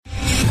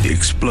The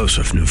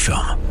explosive new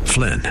film,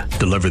 Flynn,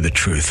 deliver the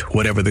truth,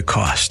 whatever the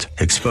cost,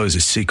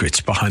 exposes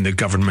secrets behind the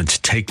government's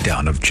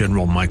takedown of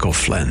General Michael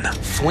Flynn.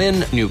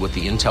 Flynn knew what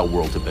the intel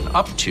world had been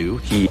up to.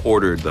 He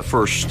ordered the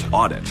first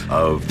audit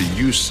of the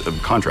use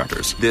of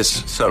contractors.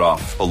 This set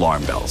off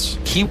alarm bells.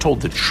 He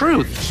told the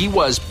truth. He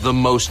was the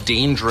most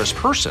dangerous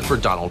person for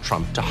Donald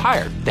Trump to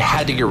hire. They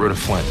had to get rid of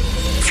Flynn.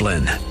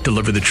 Flynn,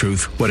 deliver the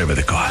truth, whatever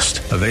the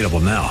cost. Available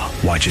now.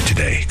 Watch it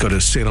today. Go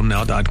to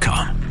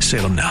salemnow.com.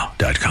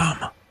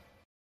 salemnow.com.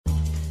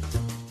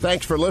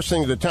 Thanks for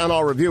listening to the Town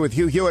Hall Review with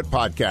Hugh Hewitt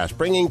podcast,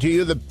 bringing to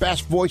you the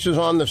best voices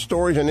on the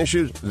stories and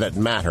issues that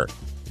matter.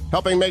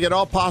 Helping make it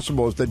all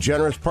possible is the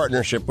generous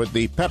partnership with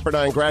the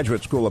Pepperdine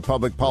Graduate School of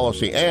Public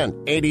Policy and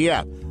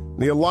ADF,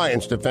 the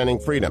Alliance Defending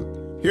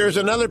Freedom. Here's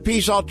another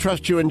piece I'll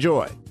trust you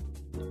enjoy.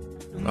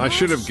 I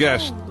should have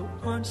guessed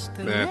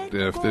that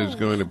if there's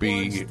going to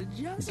be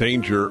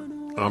danger,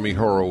 Ami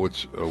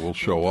Horowitz will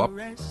show up.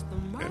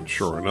 And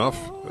sure enough,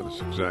 that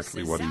is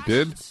exactly what he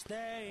did.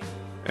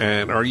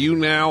 And are you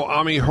now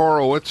Ami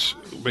Horowitz,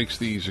 who makes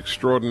these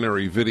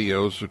extraordinary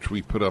videos, which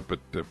we put up at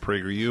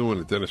PragerU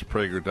and at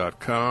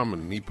DennisPrager.com,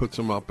 and he puts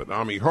them up at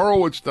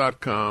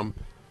AmiHorowitz.com.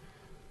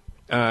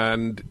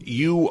 And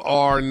you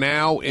are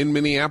now in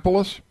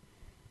Minneapolis?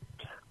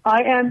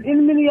 I am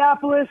in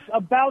Minneapolis,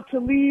 about to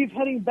leave,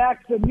 heading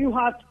back to the new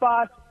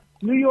hotspot,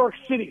 New York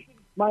City,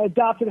 my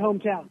adopted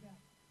hometown.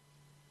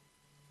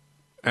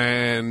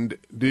 And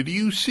did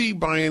you see,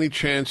 by any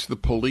chance, the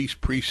police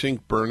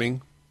precinct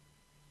burning?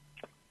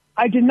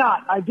 I did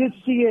not. I did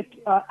see it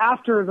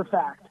after the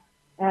fact.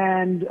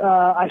 And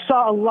I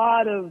saw a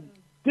lot of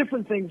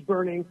different things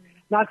burning,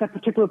 not that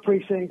particular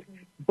precinct.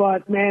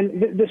 But, man,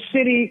 the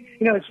city,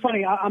 you know, it's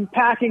funny. I'm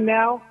packing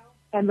now,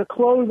 and the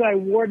clothes that I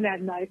wore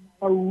that night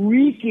are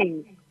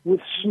reeking with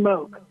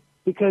smoke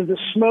because the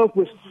smoke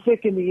was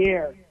thick in the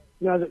air,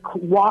 you know, as it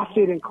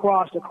wafted and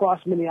crossed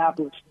across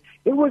Minneapolis.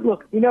 It would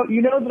look, you know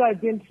that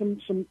I've been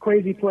some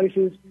crazy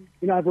places.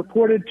 You know, I've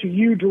reported to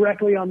you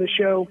directly on the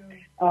show.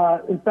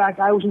 In fact,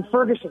 I was in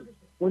Ferguson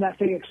when that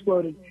thing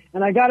exploded.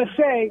 And I got to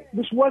say,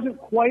 this wasn't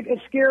quite as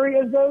scary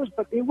as those,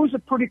 but it was a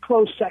pretty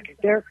close second.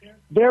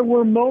 There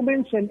were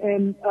moments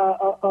in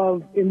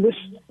this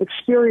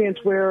experience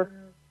where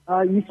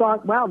you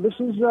thought, wow, this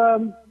is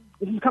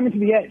coming to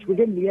the edge. We're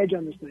getting to the edge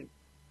on this thing.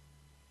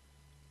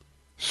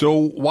 So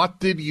what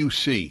did you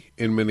see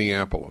in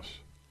Minneapolis?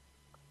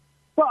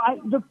 Well,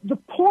 the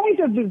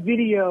point of the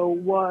video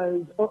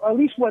was, or at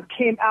least what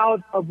came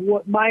out of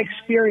what my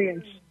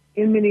experience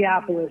in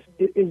Minneapolis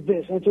is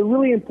this, and it's a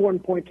really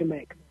important point to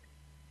make.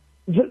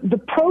 The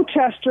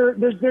protester,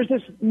 there's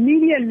this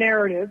media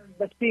narrative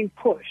that's being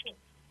pushed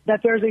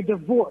that there's a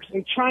divorce,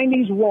 a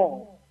Chinese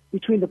wall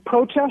between the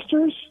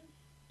protesters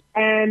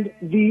and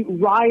the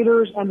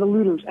rioters and the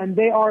looters, and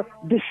they are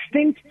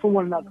distinct from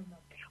one another.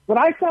 What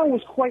I found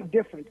was quite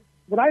different.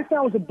 What I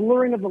found was a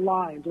blurring of the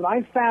lines. What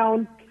I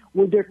found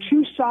were they're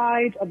two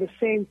sides of the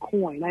same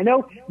coin. I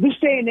know this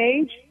day and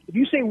age, if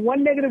you say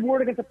one negative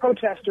word against the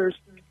protesters,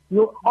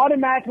 you're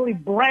automatically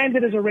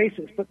branded as a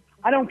racist, but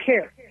I don't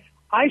care.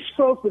 I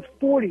spoke with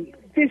 40,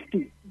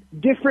 50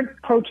 different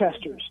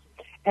protesters,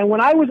 and when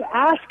I was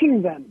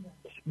asking them,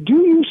 do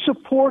you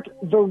support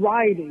the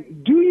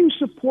rioting? Do you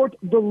support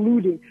the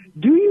looting?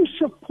 Do you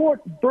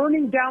support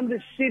burning down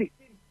this city?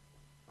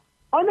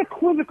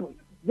 Unequivocally,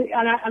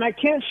 and I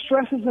can't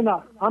stress this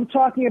enough, I'm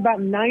talking about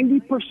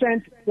 90%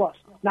 plus,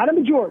 not a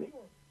majority,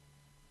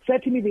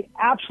 said to me they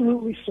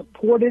absolutely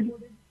supported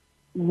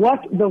what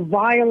the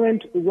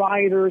violent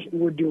rioters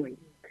were doing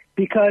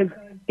because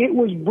it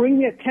was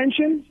bringing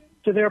attention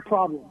to their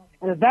problem.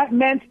 And if that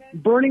meant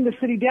burning the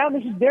city down,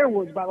 this is their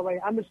words, by the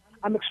way.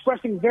 I'm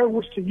expressing their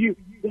words to you.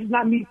 This is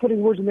not me putting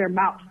words in their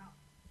mouth.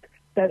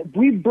 That if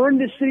we burn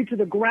this city to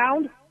the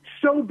ground,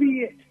 so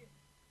be it.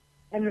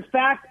 And in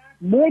fact,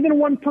 more than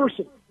one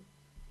person,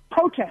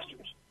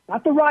 protesters,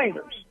 not the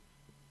rioters,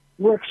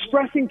 were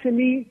expressing to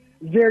me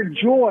their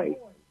joy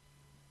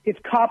if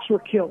cops were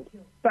killed.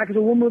 In fact, as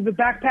a woman with a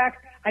backpack,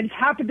 I just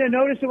happened to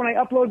notice it when I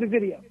uploaded the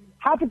video.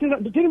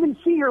 Didn't even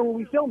see her when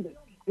we filmed it,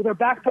 with her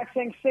backpack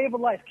saying, "Save a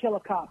life, kill a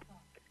cop."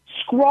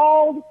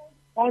 Scrawled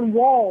on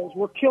walls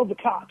were "Kill the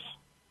cops."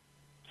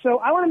 So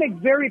I want to make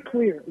very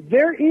clear,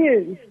 there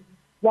is,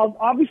 while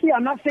obviously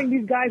I'm not saying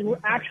these guys were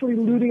actually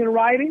looting and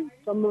rioting,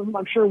 some of them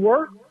I'm sure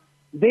were,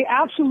 they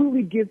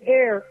absolutely give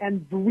air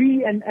and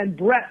breathe and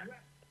breath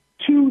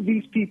to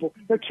these people.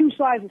 They're two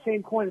sides of the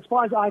same coin as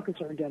far as I'm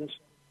concerned, Dennis.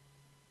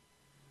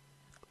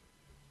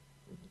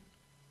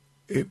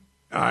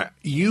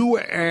 You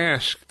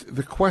asked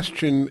the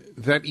question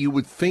that you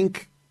would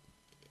think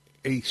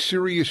a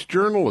serious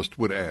journalist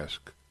would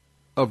ask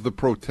of the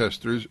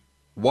protesters.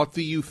 What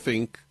do you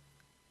think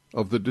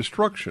of the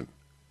destruction?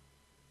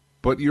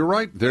 But you're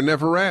right, they're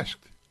never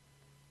asked.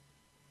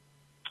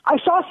 I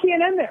saw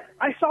CNN there.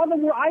 I saw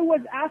them where I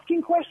was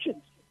asking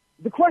questions.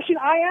 The question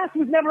I asked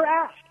was never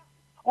asked.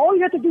 All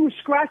you have to do is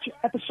scratch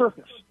at the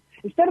surface.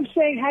 Instead of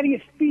saying, how do you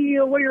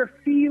feel, what are your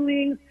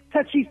feelings,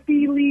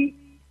 touchy-feely,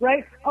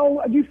 right?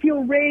 Oh, do you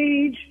feel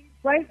rage,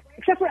 right?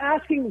 Except for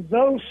asking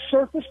those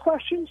surface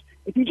questions,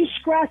 if you just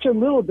scratch scratch a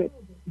little bit,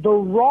 the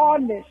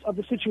rawness of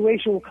the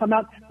situation will come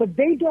out. But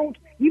they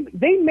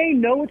may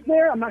know it's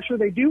there. I'm not sure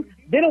they do.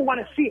 They don't want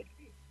to see it.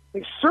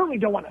 They certainly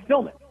don't want to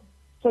film it.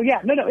 So,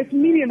 yeah, no, it's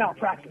media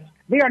malpractice.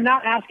 They are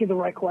not asking the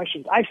right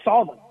questions. I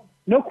saw them.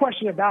 No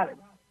question about it.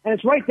 And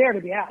it's right there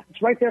to be asked.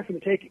 It's right there for the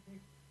taking.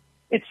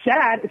 It's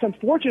sad. It's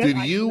unfortunate.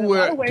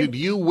 Did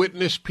you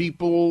witness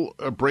people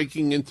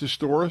breaking into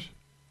stores?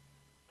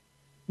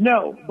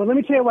 No, but let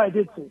me tell you what I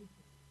did see.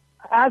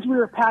 As we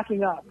were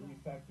packing up,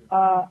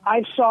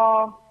 I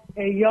saw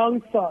a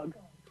young thug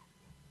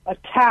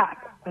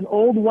attack an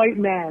old white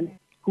man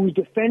who was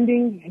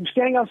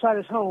standing outside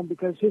his home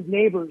because his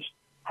neighbors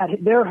had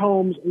their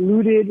homes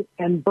looted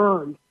and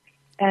burned.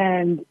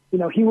 And,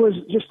 he was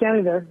just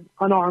standing there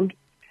unarmed.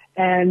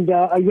 And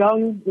a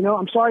young,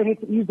 I'm sorry I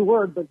hate to use the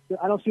word, but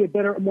I don't see a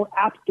better, more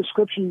apt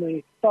description than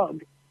a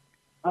thug,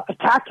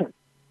 attacked him.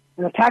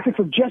 And attacked him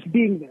for just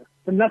being there,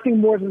 for nothing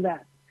more than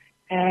that.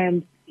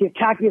 And he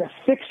had a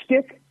thick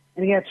stick,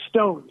 and he had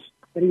stones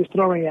that he was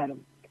throwing at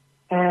him.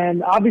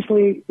 And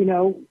obviously,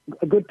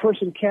 a good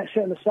person can't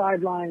sit on the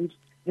sidelines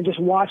and just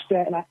watch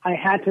that. And I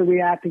had to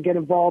react and get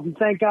involved. And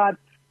thank God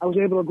I was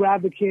able to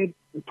grab the kid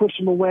and push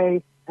him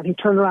away, and he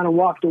turned around and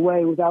walked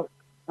away without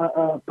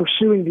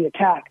pursuing the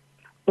attack.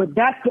 But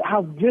that's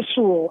how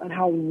visceral and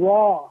how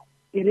raw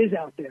it is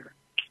out there.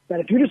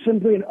 That if you're just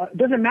simply, it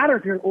doesn't matter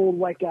if you're an old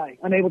white guy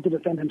unable to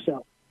defend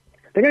himself.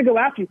 They're going to go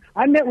after you.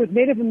 I met with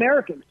Native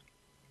American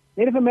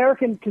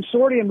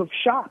consortium of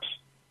shops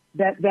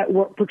that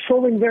were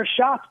patrolling their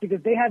shops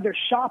because they had their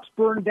shops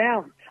burned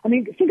down. I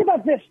mean, think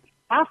about this.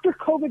 After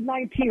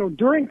COVID-19 or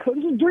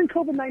this is during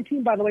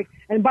COVID-19, by the way,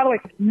 and by the way,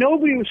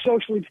 nobody was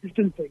socially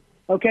distancing,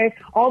 okay?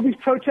 All these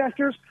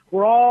protesters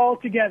were all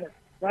together,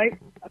 right?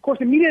 Of course,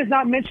 the media is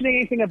not mentioning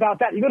anything about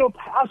that. You go to a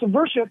house of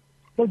worship,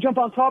 they'll jump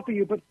on top of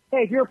you. But, hey,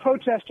 if you're a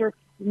protester,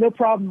 no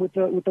problem with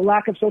the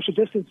lack of social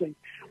distancing.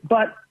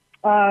 But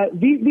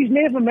these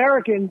Native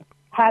Americans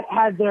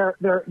had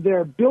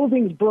their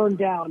buildings burned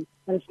down,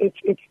 and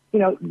it's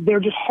they're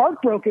just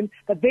heartbroken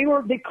that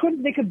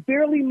they could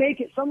barely make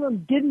it. Some of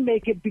them didn't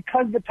make it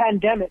because of the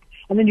pandemic,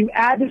 and then you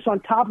add this on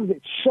top of it.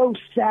 It's so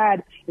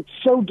sad. It's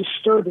so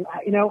disturbing.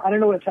 I don't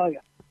know what to tell you.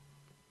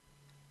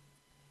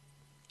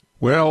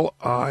 Well,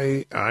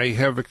 I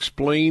have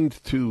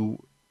explained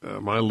to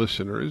my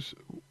listeners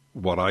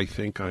what I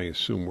think. I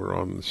assume we're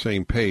on the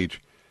same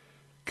page.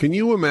 Can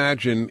you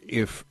imagine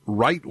if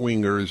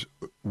right-wingers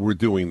were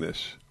doing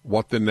this,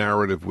 what the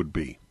narrative would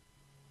be?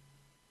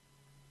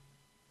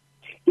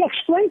 Yeah,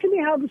 explain to me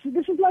how this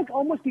is like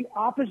almost the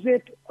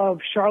opposite of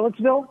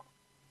Charlottesville.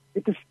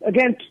 It's,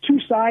 again, two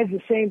sides of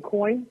the same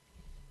coin.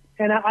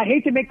 And I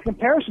hate to make the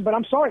comparison, but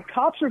I'm sorry.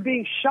 Cops are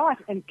being shot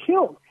and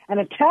killed and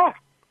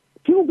attacked.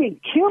 People being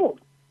killed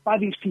by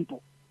these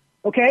people,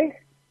 okay?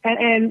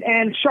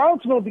 And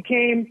Charlottesville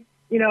became,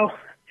 the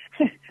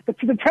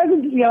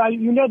president,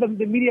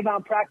 the media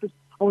malpractice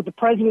on what the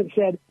president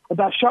said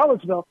about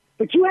Charlottesville,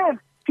 but you have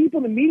people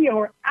in the media who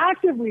are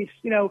actively,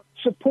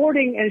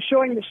 supporting and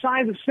showing the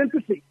signs of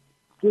sympathy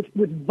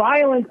with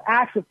violent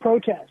acts of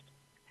protest.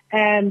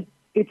 And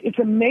it's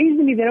amazing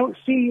to me they don't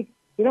see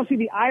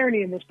the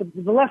irony in this, but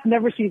the left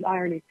never sees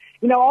irony.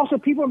 Also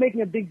people are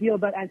making a big deal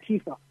about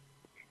Antifa.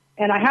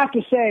 And I have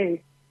to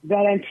say that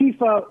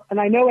Antifa, and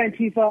I know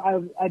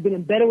Antifa, I've been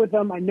embedded with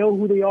them, I know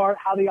who they are,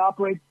 how they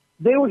operate.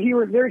 They're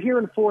here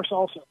in force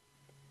also.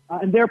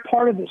 And they're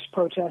part of this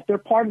protest. They're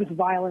part of this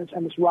violence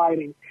and this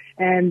rioting.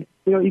 And,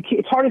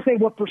 it's hard to say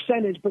what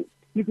percentage, but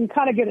you can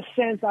kind of get a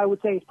sense, I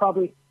would say it's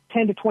probably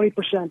 10 to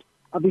 20%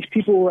 of these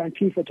people were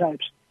Antifa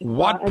types.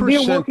 What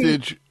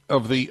percentage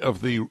of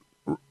the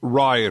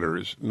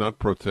rioters, not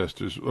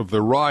protesters, of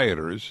the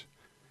rioters,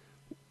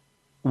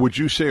 would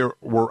you say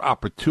were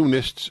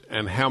opportunists,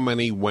 and how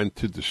many went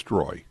to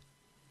destroy?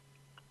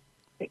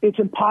 It's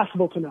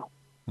impossible to know.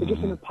 It's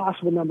just an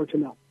impossible number to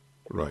know.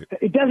 Right.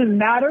 It doesn't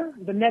matter,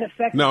 the net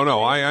effect. No,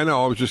 I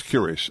know. I was just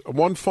curious.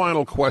 One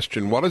final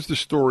question. What is the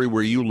story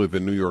where you live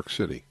in New York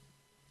City?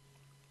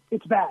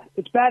 It's bad.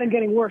 It's bad and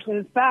getting worse. And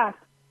in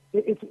fact,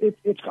 I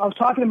was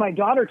talking to my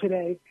daughter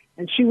today,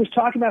 and she was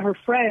talking about her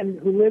friend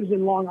who lives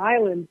in Long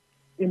Island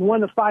in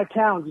one of the 5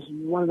 towns. This is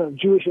one of the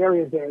Jewish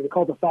areas there. They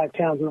call it the 5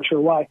 towns. I'm not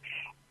sure why.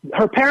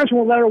 Her parents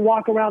won't let her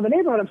walk around the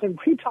neighborhood. I'm saying,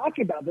 what are you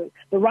talking about?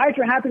 The riots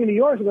are happening in New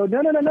York. They go,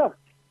 no.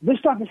 This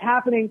stuff is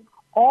happening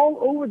all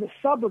over the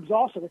suburbs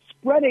also. It's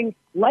spreading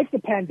like the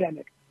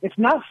pandemic. It's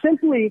not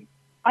simply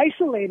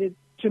isolated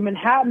to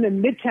Manhattan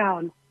and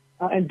Midtown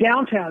and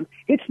downtown.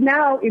 It's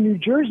now in New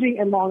Jersey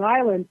and Long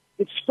Island.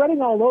 It's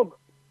spreading all over.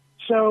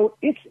 So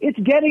in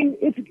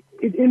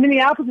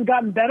Minneapolis, it's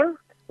gotten better,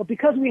 but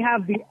because we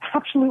have the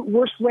absolute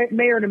worst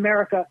mayor in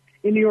America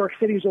in New York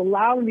City who's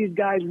allowing these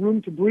guys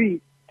room to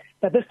breathe,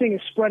 that this thing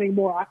is spreading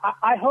more.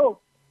 I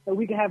hope that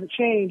we can have a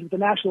change with the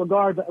National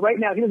Guard, but right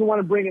now he doesn't want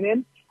to bring it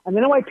in. And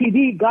the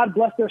NYPD, God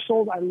bless their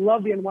souls, I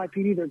love the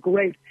NYPD. They're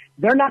great.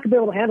 They're not going to be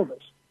able to handle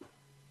this.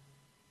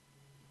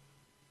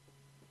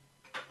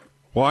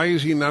 Why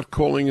is he not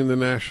calling in the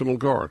National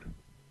Guard?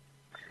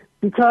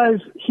 Because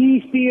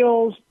he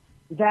feels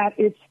that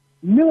it's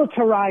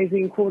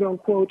militarizing, quote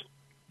unquote,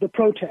 the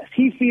protest.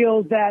 He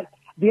feels that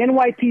the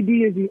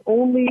NYPD is the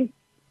only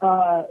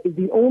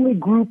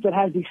group that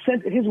has the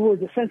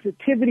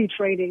sensitivity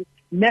training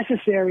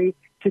necessary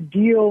to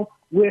deal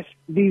with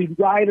these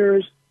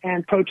rioters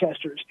and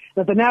protesters.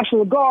 That the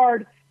National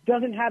Guard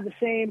doesn't have the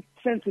same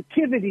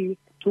sensitivity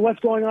to what's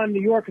going on in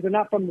New York because they're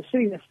not from the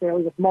city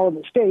necessarily, they're from all over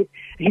the state.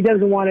 And he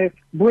doesn't want to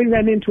bring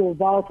them into a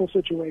volatile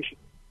situation.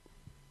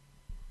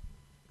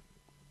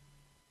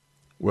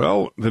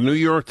 Well, the New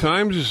York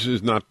Times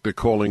is not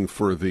calling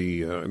for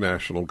the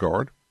National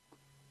Guard.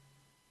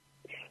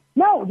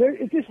 No,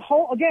 it's this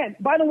whole, again,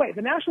 by the way,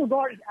 the National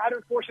Guard is out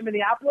in force in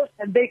Minneapolis,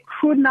 and they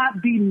could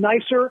not be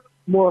nicer,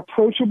 more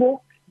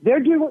approachable. They're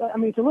doing, I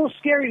mean, it's a little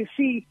scary to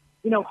see,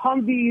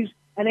 Humvees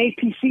and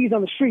APCs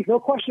on the street. No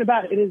question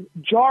about it. It is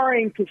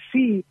jarring to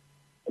see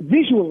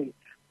visually,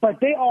 but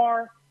they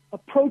are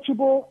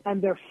approachable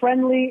and they're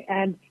friendly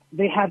and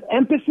they have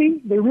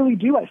empathy. They really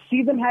do. I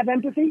see them have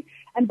empathy.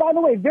 And by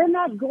the way, they're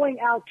not going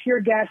out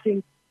tear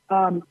gassing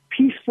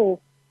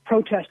peaceful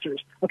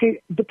protesters. Okay,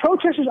 the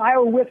protesters I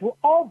were with were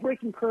all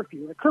breaking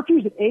curfew. The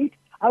curfew's at 8.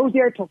 I was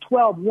there till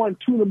 12, 1,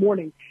 2 in the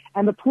morning,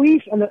 and the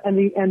police and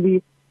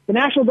the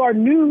National Guard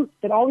knew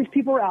that all these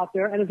people were out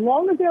there, and as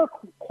long as they were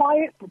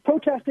quiet,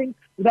 protesting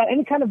without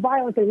any kind of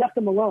violence, they left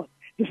them alone.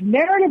 This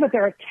narrative that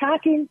they're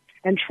attacking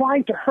and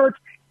trying to hurt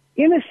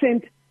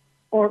innocent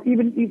or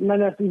even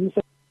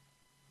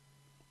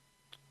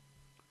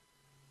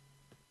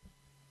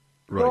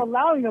they're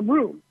allowing them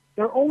room.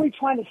 They're only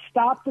trying to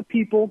stop the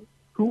people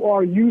who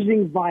are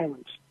using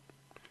violence.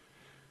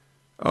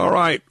 All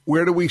right.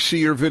 Where do we see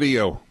your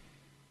video?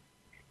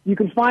 You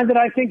can find it,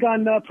 I think,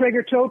 on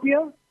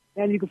Pragertopia,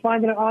 and you can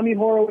find it on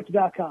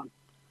AmiHorowitz.com.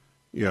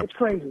 Yeah. It's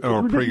crazy.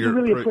 Oh, this is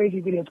really a crazy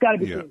video. It's got to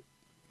be seen.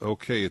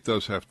 Okay, it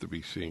does have to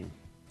be seen.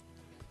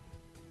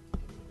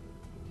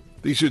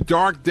 These are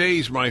dark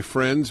days, my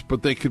friends,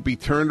 but they could be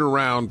turned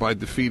around by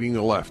defeating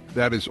the left.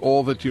 That is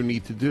all that you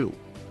need to do.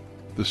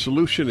 The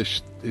solution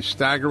is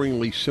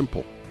staggeringly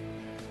simple.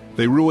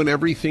 They ruin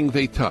everything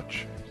they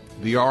touch.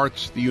 The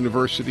arts, the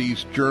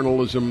universities,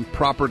 journalism,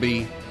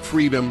 property,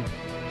 freedom.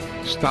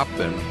 Stop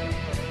them.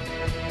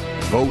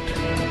 Vote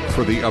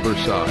for the other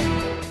side.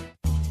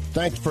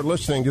 Thanks for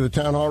listening to the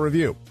Town Hall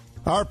Review.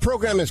 Our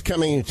program is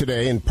coming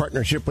today in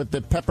partnership with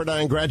the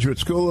Pepperdine Graduate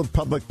School of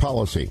Public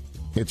Policy.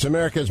 It's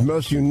America's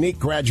most unique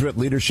graduate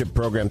leadership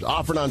programs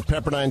offered on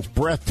Pepperdine's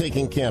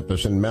breathtaking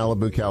campus in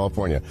Malibu,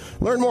 California.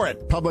 Learn more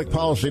at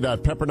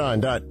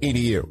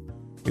publicpolicy.pepperdine.edu.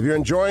 If you're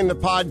enjoying the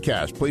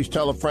podcast, please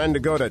tell a friend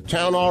to go to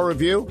Town Hall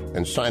Review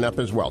and sign up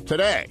as well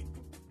today.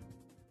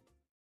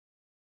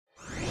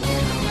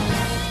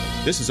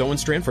 This is Owen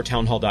Strand for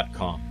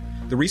townhall.com.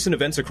 The recent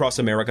events across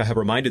America have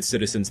reminded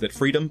citizens that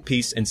freedom,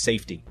 peace, and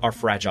safety are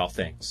fragile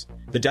things.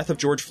 The death of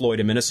George Floyd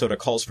in Minnesota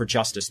calls for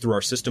justice through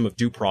our system of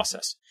due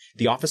process.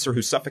 The officer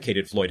who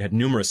suffocated Floyd had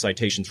numerous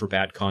citations for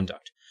bad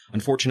conduct.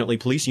 Unfortunately,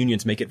 police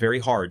unions make it very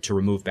hard to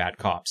remove bad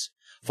cops.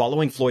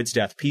 Following Floyd's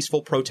death,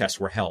 peaceful protests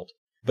were held,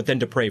 but then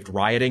depraved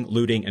rioting,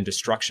 looting, and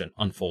destruction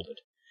unfolded.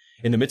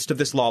 In the midst of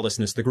this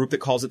lawlessness, the group that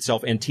calls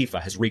itself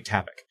Antifa has wreaked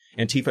havoc.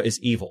 Antifa is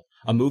evil,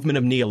 a movement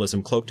of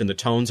nihilism cloaked in the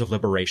tones of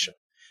liberation.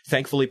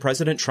 Thankfully,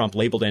 President Trump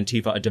labeled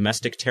Antifa a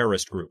domestic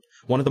terrorist group,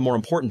 one of the more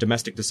important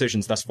domestic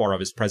decisions thus far of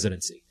his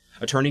presidency.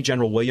 Attorney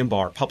General William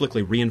Barr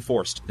publicly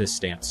reinforced this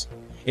stance.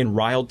 In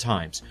riled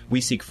times,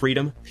 we seek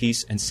freedom,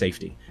 peace, and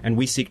safety, and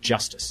we seek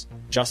justice.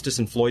 Justice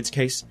in Floyd's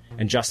case,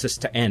 and justice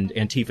to end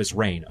Antifa's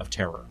reign of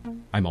terror.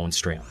 I'm Owen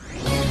Strand.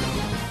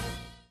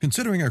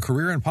 Considering a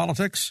career in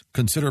politics?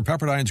 Consider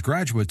Pepperdine's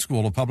Graduate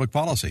School of Public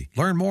Policy.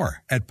 Learn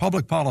more at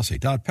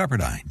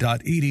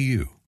publicpolicy.pepperdine.edu.